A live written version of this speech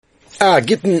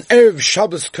Gittin Erev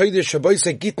Shabbos Kodesh Shabbos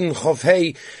Gittin Chof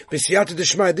Hey B'Siyata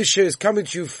D'Shmai. This year is coming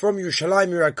to you from Yerushalayim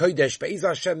Yira Kodesh. Be'ez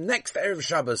Hashem, next Erev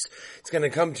Shabbos, it's going to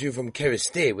come to you from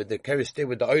Kerestir, with the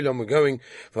Olam. We're going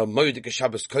from Moedik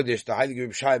Shabbos Kodesh, the Heilige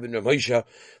Reb Shai ben Rav Moshe,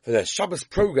 for the Shabbos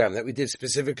program that we did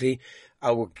specifically.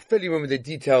 I will fill you in with the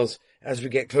details as we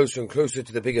get closer and closer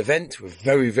to the big event. We're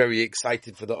very, very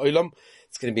excited for the Olam.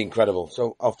 It's going to be incredible.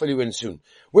 So I'll fill you in soon.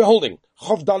 We're holding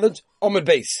Chof Daled Omid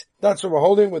Beis. That's what we're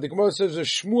holding, where the Gemara says a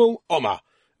Shmuel Oma.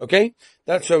 Okay?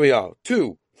 That's where we are.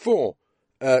 2, 4,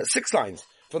 6 lines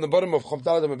from the bottom of Chof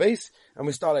Daled Omid Beis, and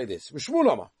we start like this.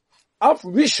 Shmuel Oma. Af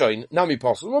Rishon Nami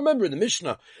Posel. Remember in the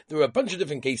Mishnah, there were a bunch of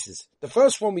different cases. The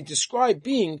first one we described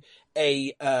being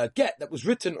a get that was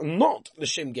written not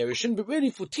l'shem gerushin, but really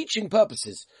for teaching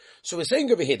purposes. So we're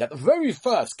saying over here that the very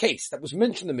first case that was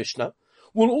mentioned in the Mishnah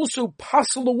will also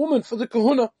passel a woman for the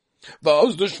kahuna.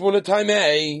 V'oz the Shmuel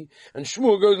taimei, and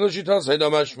Shmuel goes l'shita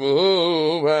seidam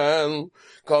Shmuel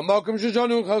kol malkum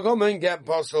shejanu chacham and get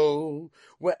passel.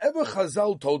 Wherever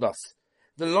Chazal told us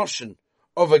the lashon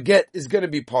of a get is going to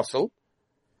be passel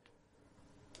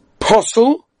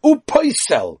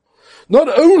u'paisel.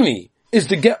 Not only is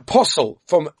the get passel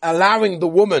from allowing the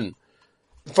woman,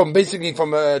 from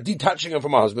detaching her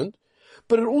from her husband,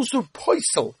 but it also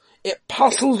paisel. It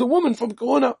passels the woman from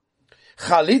kahuna.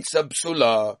 Chalitza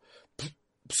psula.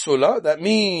 Psula, that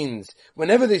means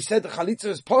whenever they said the chalitza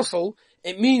is passel,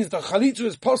 it means the chalitza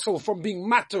is passel from being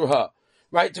matter her,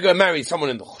 right, to go marry someone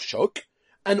in the shuk.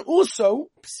 And also,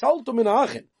 psalto min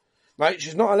ha'achin, right?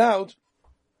 She's not allowed.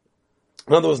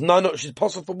 In other words, she's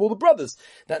possible for all the brothers.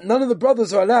 That none of the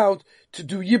brothers are allowed to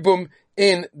do yibum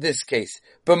in this case.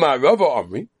 But my Rava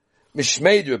Omri,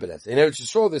 Mishmeid Rebbe Lezer. In Eretz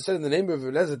Yisrael, they said in the name of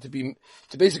Rebbe Lezer to be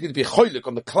choylik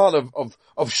on the clan of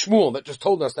Shmuel that just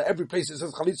told us that every place it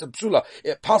says chalitza psula,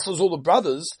 it passes all the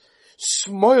brothers.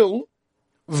 Smoil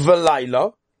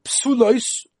v'layla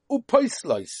psulois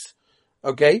u'paislois.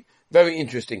 Okay? Very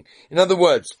interesting. In other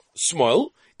words,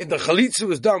 smoil, if the chalitza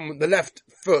was done with the left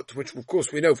foot, which of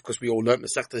course we know because we all learned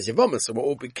Masechtas Yevamos, so we're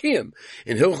all bekiyim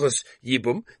in Hilchos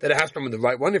Yibum, that it has to be with the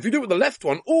right one. If you do it with the left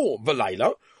one, or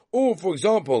v'layla, or, for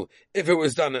example, if it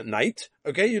was done at night,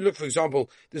 okay, you look, for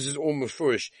example, this is almost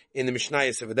foolish in the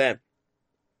Mishnayos over there,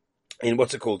 in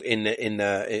what's it called, in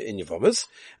Yevamos,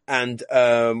 and,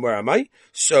 where am I?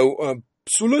 So,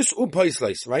 psulos or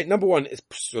paislos, right? Number one is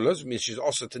psulos, means she's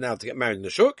also to now to get married in the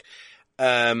shuk,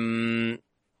 and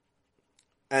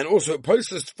also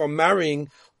paislos from marrying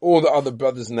all the other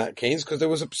brothers in that case, because there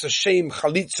was a shame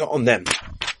chalitza on them,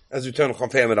 as we turn on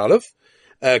Chafei Amid Aleph,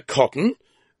 cotton,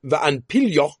 the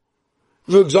anpilya.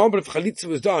 For example, if chalitza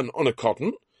was done on a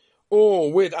cotton,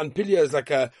 or with anpilya is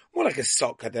more like a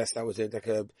sock, I guess that was it, like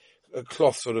a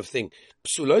cloth sort of thing.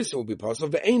 Psulos will be passel,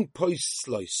 but ain't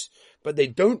paislos. But they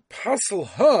don't passel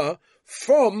her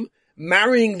from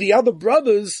marrying the other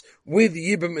brothers with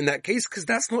yibum in that case, because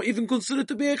that's not even considered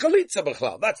to be a chalitza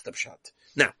b'chlal. That's the pshat.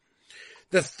 Now,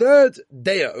 the third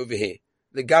daya over here,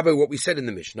 the gabo, what we said in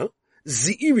the Mishnah,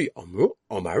 Zi'iri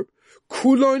Omar,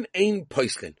 Kulon ein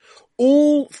Poislin.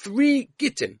 All 3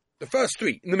 Gittin, the first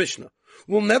 3 in the Mishnah,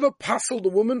 will never passel the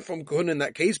woman from kahuna in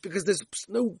that case, because there's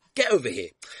no get over here.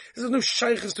 There's no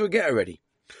shaykhs to a get already.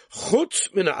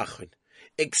 Chutz min ha'achin.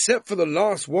 Except for the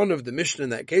last one of the Mishnah in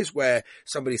that case, where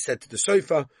somebody said to the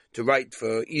sofa to write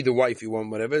for either wife you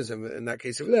want, whatever, in that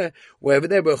case over there, wherever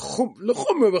there were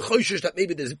l'chumra v'choshish that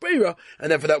maybe there's a breira,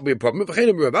 and therefore that would be a problem.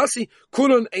 V'chein Rabasi,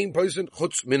 kulon ein poison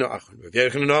chutz min ha'achin. Rav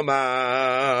Yochanan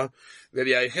Amar, Rav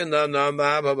Yochanan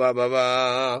Amar, ba ba ba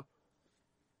ba.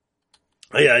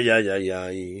 Ay.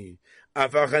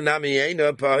 Even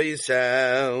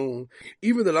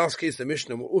the last case of the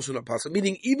Mishnah will also not pass.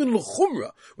 Meaning, even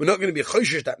l'chumra, we're not going to be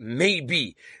choshish that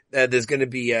maybe there's going to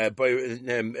be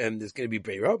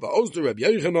breira. But also Rabbi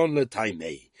Yochanan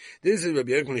l'taimei. This is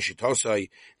Rabbi Yochanan shitosai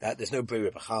that there's no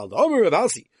breira b'chal. The Omer Rav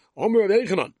Asi, Omer Rabbi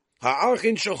Yochanan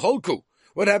ha'archin shecholku.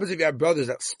 What happens if you have brothers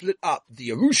that split up the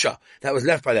Yerusha that was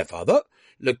left by their father?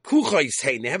 They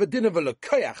have a din of a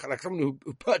lekoyach, like someone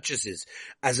who purchases,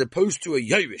 as opposed to a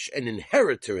yovish, an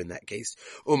inheritor in that case.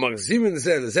 And since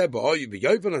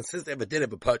they have a din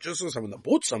of a purchase, or someone that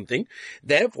bought something,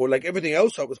 therefore, like everything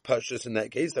else that was purchased in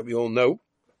that case, that we all know,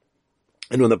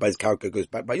 anyone that buys karka goes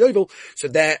back by yovel, so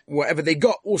there, whatever they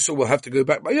got also will have to go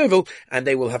back by yovel, and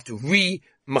they will have to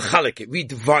re-machalik it,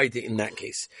 re-divide it in that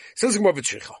case. Says Rabbi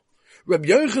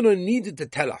Yochanan needed to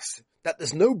tell us that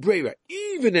there's no breira,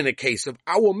 even in a case of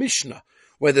our Mishnah,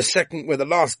 where the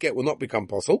last get will not become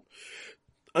possible,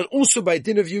 and also by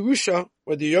din of Yerusha,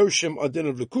 where the Yoshim are din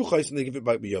of Lekuchais, and they give it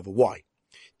back by Yovel. Why?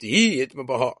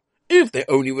 If they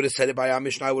only would have said it by our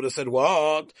Mishnah, I would have said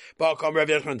what?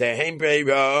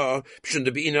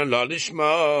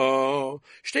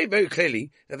 State very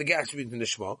clearly that the gas is in the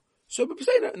Shema. So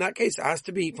in that case, it has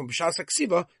to be from B'shas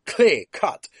HaKsiva, clear,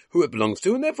 cut, who it belongs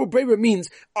to, and therefore Brera means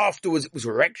afterwards it was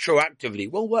retroactively.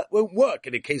 Well, won't work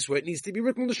in a case where it needs to be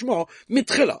written on the Shema,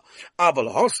 mitchila.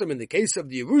 Aval Hosam, in the case of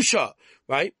the Yerusha,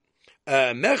 right?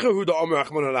 The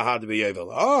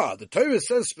Torah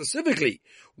says specifically,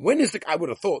 I would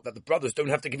have thought that the brothers don't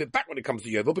have to give it back when it comes to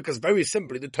Yovel, because very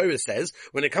simply the Torah says,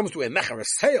 when it comes to a mecher, a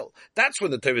sale, that's when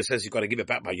the Torah says you've got to give it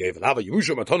back by Yovel.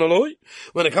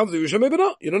 When it comes to Yerusha, maybe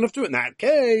not. You don't have to. In that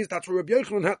case, that's where Rabbi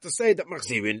Yochanan had to say that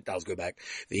Machzirin does go back.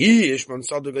 The Ishman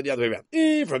Sadhu go the other way around.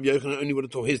 If Rabbi Yochanan only would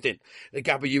have taught his din, the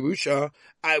Gabba Yerusha,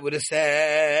 I would have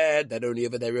said that only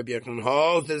over there Rabbi Yochanan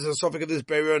holds there's a suffix of this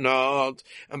Beira or not.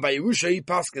 And by Yerusha, he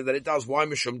passes that it does. Why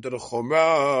Mishum to the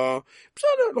Chumrah?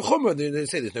 The Chumrah, they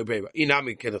say there's no Beira.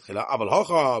 Inami Kedatchila, Aval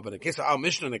Hocha, but in case of our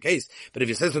Mishnah in a case, but if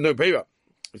he says there's no Beira,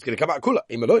 it's going to come out Kula.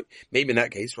 Maybe in that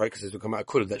case, right, because it will come out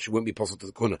Kula, that she won't be possible to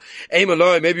the Kuna.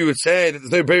 Maybe we would say that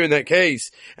there's no Beira in that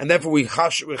case, and therefore we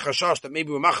chashash that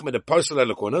maybe we're machmed a puzzle at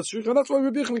the Kuna. That's why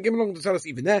Rabbi Yochanan came along to tell us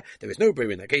even there is no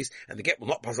Beira in that case, and the get will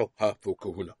not puzzle her for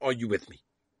Kahuna. Are you with me?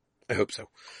 I hope so.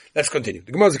 Let's continue.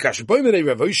 The Gemara Zakasha, Boimene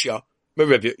Rav Hoshia,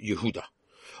 Rabbi Yehuda.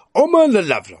 Omar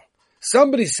lelavla.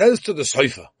 Somebody says to the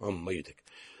sofa,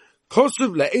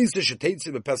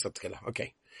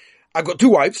 okay, I've got two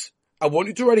wives. I want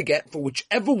you to write a get for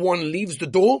whichever one leaves the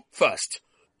door first.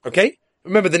 Okay?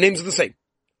 Remember, the names are the same.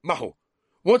 Mahu.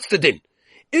 What's the din?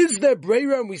 Is there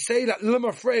breira and we say that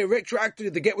Lama Freya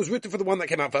retroactively the get was written for the one that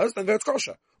came out first, and it's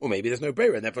kosher? Or maybe there's no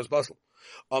breira and therefore it's basel.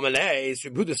 Amalei,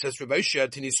 Buddha says, Rebosha,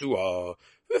 Tinisua,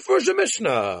 refers a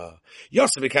Mishnah.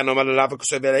 Yosef, can no matter lava,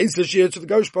 because it's the year to the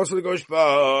ghost, possibly ghost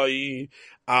by.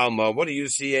 Alma, what do you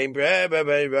see? Ain't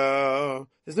breira.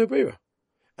 There's no breira.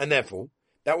 And therefore,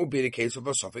 that would be the case of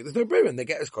a suffix. There's no breira, and the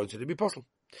get is considered to be possible.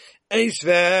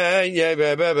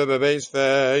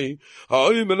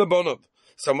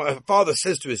 So my father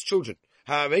says to his children,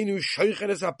 we know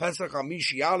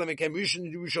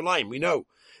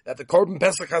that the Korban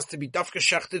Pesach has to be dafka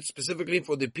shechted specifically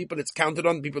for the people it's counted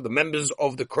on, the members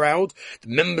of the crowd, the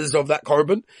members of that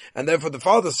Korban. And therefore the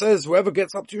father says whoever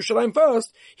gets up to Yerushalayim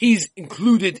first, he's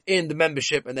included in the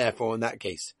membership, and therefore in that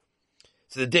case.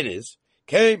 So the din is,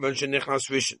 since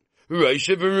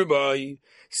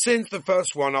the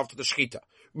first one after the Shechita,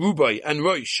 Rubai and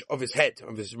Roish of his head,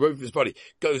 of his body,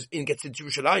 goes in, gets into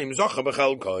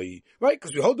Yerushalayim, right?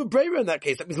 Because we hold the Breira in that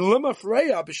case. That means Lama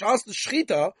Freya, B'shas the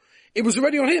Shechita, it was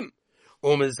already on him.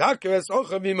 Which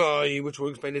we'll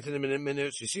explain it in a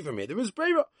minute. So you see from here, there is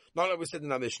Breira. Not like we said in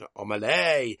that Mishnah.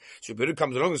 Omalei. So Buddha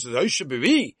comes along and says,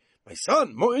 my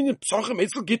son,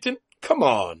 Gittin. Come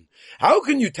on. How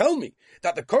can you tell me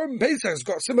that the Korban Pesach has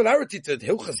got similarity to the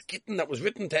Hilchas Gittin that was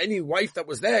written to any wife that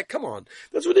was there? Come on.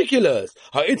 That's ridiculous.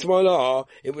 It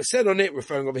was said on it,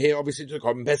 referring over here, obviously, to the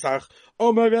Korban Pesach.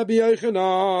 Oh, my Rabbi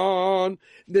Yochanan.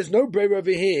 There's no break over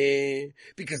here.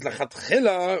 Because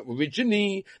Lachatchila,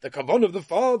 originally, the Kavan of the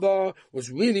father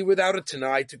was really without a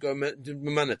Tanai to go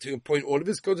to appoint all of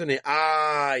his goods in it.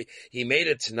 He made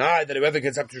a Tanai that whoever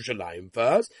gets up to Yerushalayim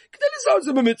first,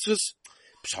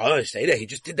 I say that he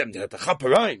just did them to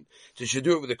chaparine. So you should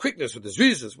do it with the quickness, with the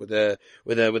zrizas, with the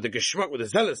geschmack, with the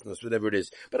zealousness, whatever it is.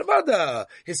 But about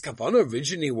his kavanah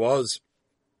originally was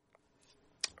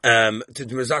to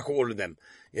mazaka all of them,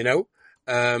 you know.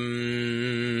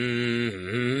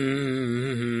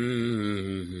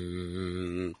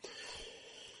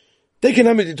 They can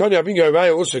have it in Tanya. I've been going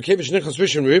right also. Kevish nechas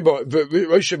rishon ruba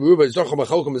rosh ruba zocham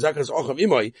acholkom zakas ocham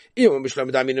imay.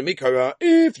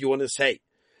 If you want to say,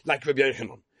 like Rabbi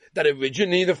Yochanan, that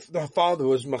originally the father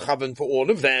was machavan for all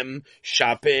of them,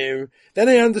 shapir, then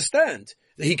I understand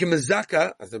that he can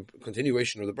mazaka, as the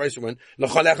continuation of the Brisa went,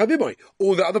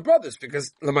 all the other brothers,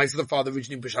 because the father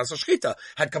originally b'shas hashchita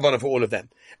had kavanah for all of them.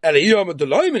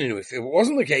 If it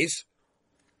wasn't the case,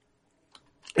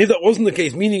 if that wasn't the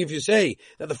case, meaning if you say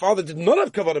that the father did not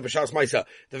have kavanah b'shas ma'isa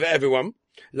for everyone,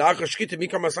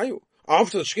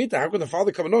 after the Shechita, how can the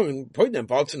father come along and appoint them?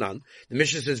 The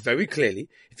Mishnah says very clearly,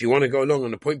 if you want to go along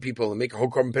and appoint people and make a whole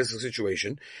Korban Pesach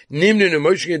situation,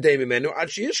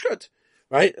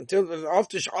 right? Until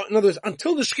after, in other words,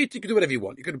 until the Shechita, you can do whatever you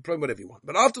want. You can appoint whatever you want.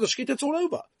 But after the Shechita, it's all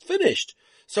over. It's finished.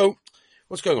 So,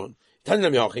 what's going on?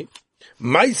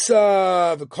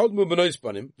 Maisa v'kodmu b'nois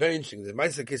banim. Very interesting. The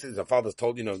Maisa case is the father's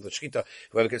told, the Shechita,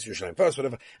 whoever gets to Yerushalayim first,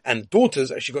 whatever, and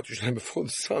daughters actually got to Yerushalayim before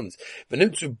the sons.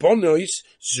 V'nimtzu bonois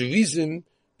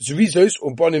zurizos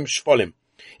or bonim shvolim.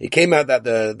 It came out that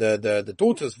the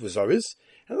daughters were Zoris,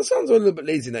 and the sons were a little bit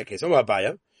lazy in that case.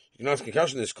 You can ask a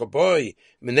question, this Kaboy,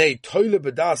 Menei Toile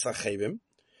Bedas Achevim,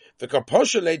 the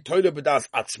Kaposha lay Toile Bedas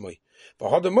Atzmoi.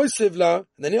 And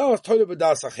then he asked Toile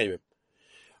Bedas Achevim.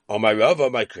 Oh, my Rav, or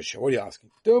my Christian, what are you asking?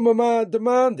 Demand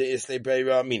the Isle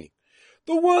Breira, meaning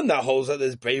the one that holds that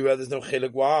there's Breira, there's no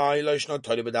Chilik. Why? Loishna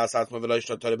Toile Bedas Atzmoi,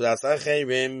 Loishna Toile Bedas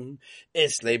Achevim.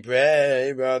 Isle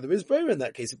Breira, there is Breira in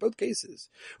that case, in both cases.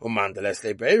 Man the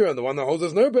Lesle Breira, and the one that holds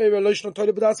there's no Breira, Loishna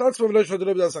Toile Bedas Atzmoi, Loishna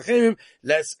Toile Bedas Achevim,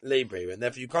 Lesle Breira. And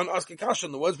therefore you can't ask a kasha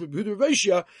on the words with Yehuda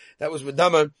Reveshia, that was with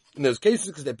Dama in those cases,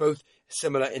 because they're both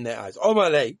similar in their eyes.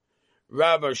 Omalei,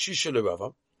 Rabbi Shisha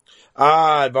Lerava.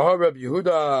 Bahar Rabbi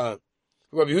Yehuda.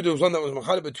 Rabbi Yehuda was one that was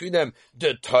machal between them.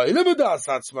 The Toile Bedas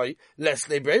Atzmai,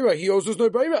 Lesle Breira. He also has no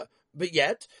Breira. But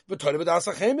yet, the Toile Bedas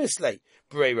Achem is Slay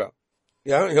Breira.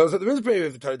 Yeah, he knows that there is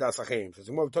Breira for Toile Bedas Achem.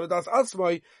 So, more Toile Bedas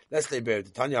Atzmai, Lesle Breira.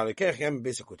 The Tanya Alekechem,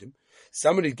 Besakutim.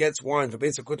 Somebody gets wine for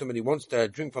Besakutim and he wants to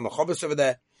drink from the Chavis over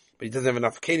there, but he doesn't have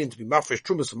enough kalim to be mafresh,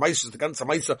 trumas, maisus, the ganze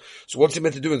maisa. So what's he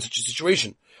meant to do in such a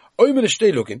situation? Oimen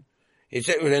shtei lugin. He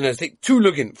said, we're going to take 2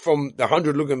 lugin from the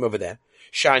 100 lugin over there.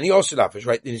 Shani also lafish,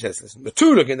 right? Then he says, listen, the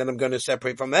 2 lugin, then I'm going to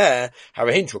separate from there, have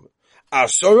a truma.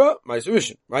 Asora, my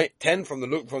solution, right? 10 from the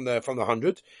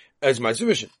 100 as my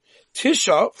solution.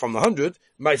 Tisha from the 100,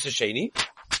 my sheni.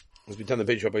 As we turn the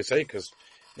page up, I say, because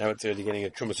now it's already getting a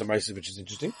trumas and maisus, which is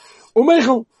interesting.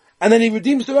 Umeichel. And then he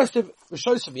redeems the rest of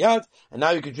Rishos Miyad, and now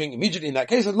you can drink immediately in that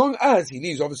case, as long as he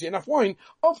leaves obviously enough wine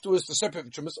afterwards to separate the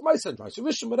Chumas Maisa and Rice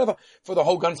Rishon, whatever, for the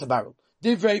whole ganze barrel.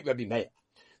 Divrei Rabbi Meir.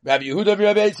 Rabbi Yehuda,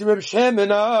 Rabbi Eitzim, Rabbi Shemin,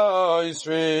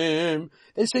 Yisrim.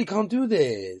 They say you can't do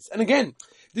this. And again,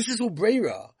 this is all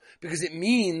Breira, because it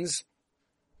means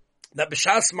that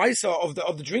B'shas Maisa of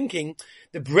the drinking,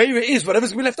 the Breira is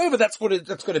whatever's going to be left over, that's going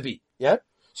to be. Yeah?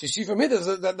 So you see from here,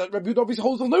 that Rabbi Yehuda obviously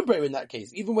holds on no Breira in that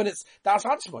case, even when it's Das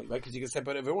Hatzmai, right? Because you can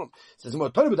separate everyone. So there's more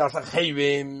Torah Das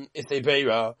Achevim, if they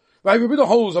Breira. Right? Rabbi Yehuda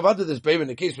holds of other this Breira in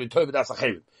the case with Torah Das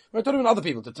Achevim. Right? Talking about other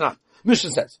people, to Tanakh. Mishnah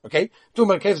says, okay? Talking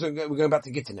about cases, we're going back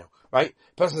to Gittin now, right?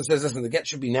 Person says, listen, the get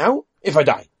should be now, if I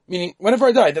die. Meaning, whenever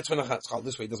I die, that's when I chal.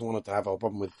 This way, he doesn't want to have a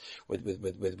problem with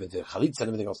the chalitza and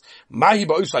everything else. Mahi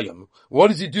ba'usayam. What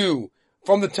does he do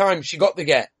from the time she got the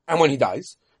get and when he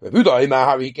dies? She's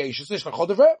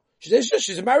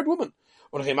a married woman.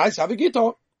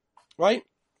 Right?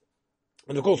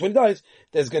 And of course, when he dies,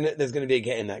 there's gonna be a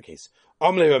get in that case.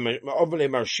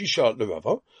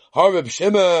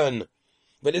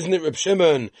 But isn't it Reb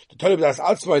Shimon, the Torah B'das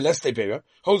Atzmai, less Beira,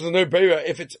 holds the no Beira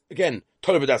if it's, again,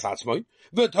 Torah B'das Atzmai,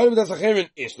 but Torah B'das Acherin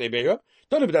is Beira,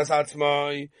 Torah B'das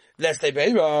Atzmai, less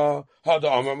Beira,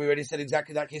 Hada Amram, we already said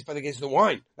exactly that case by the case of the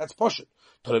wine. That's Poshet.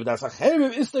 Torah B'das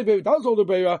Acherin is Beira, does hold the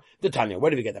Beira, the Tanya. Where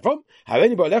do we get that from? I'm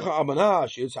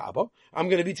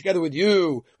going to be together with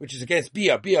you, which is against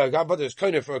Bia, God, is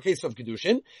Kona for a case of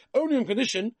Kedushin, only on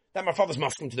condition that my father's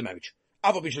masking to the marriage.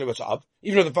 Even though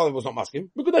the father was not masking,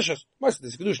 if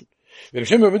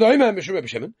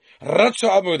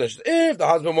the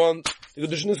husband wants, the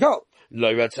kedushin is called.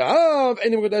 If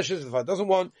the father doesn't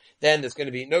want, then there's going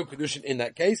to be no kedushin in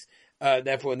that case.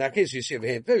 Therefore, in that case, you see over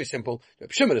here, very simple.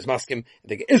 Reb Shimon is masking. I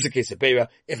think it is the case of Beira.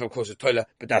 If, of course, it's Toila,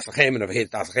 but Das Lachem, and over here,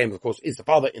 Das Lachem, of course, is the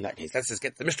father in that case. Let's just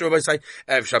get to the Mishnah Rabbi say,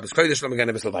 Shabbos Kodesh, and we're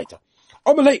going to be weiter.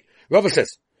 Omelei, Rabbi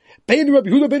says, Bein Rabbi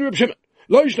Yehuda, Bein Reb Shimon.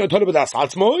 Lo yishno Torah b'das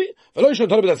Atzmoi, v'lo yishno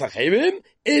Torah b'das Achevim,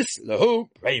 is lehu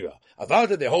Breira.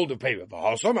 Avada they hold of Breira.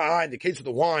 V'hasoma, in the case of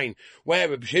the wine, where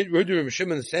Reb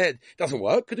Shimon said, doesn't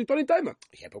work, could do it time.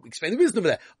 Yeah, but we explain the wisdom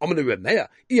there. Amanu Reb Meir,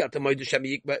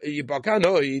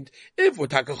 if we're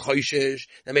tackle choishish,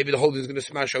 then maybe the whole thing's going to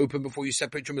smash open before you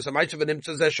separate Chumas HaMaisa and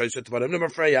Nimtzah Zeh, Shoyset Tvarim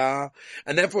Lema Freya.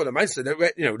 And therefore, the Maisa,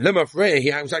 Lema Freya,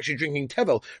 he was actually drinking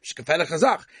Tevel, Shkafela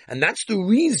Chazach. And that's the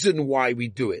reason why we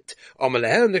do it.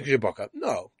 Amalehem Nikashibaka.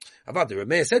 No. Avada Reb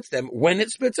Meir said to them, when it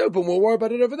splits open, we'll worry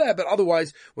about it over there, but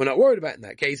otherwise, we're not worried about it in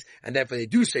that case, and therefore they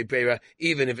do say Breira,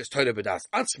 even if it's Torah b'das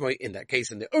Atzmai in that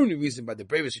case, and the only reason by the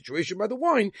Breira situation by the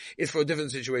wine is for a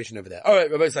different situation over there.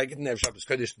 Alright, Rabbi, I get in there, Shabbos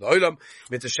Kodesh to the Olam,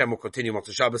 Mitzvah Shem will continue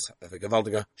Motzah Shabbos, have a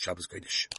Gevaldiger Shabbos Kodesh.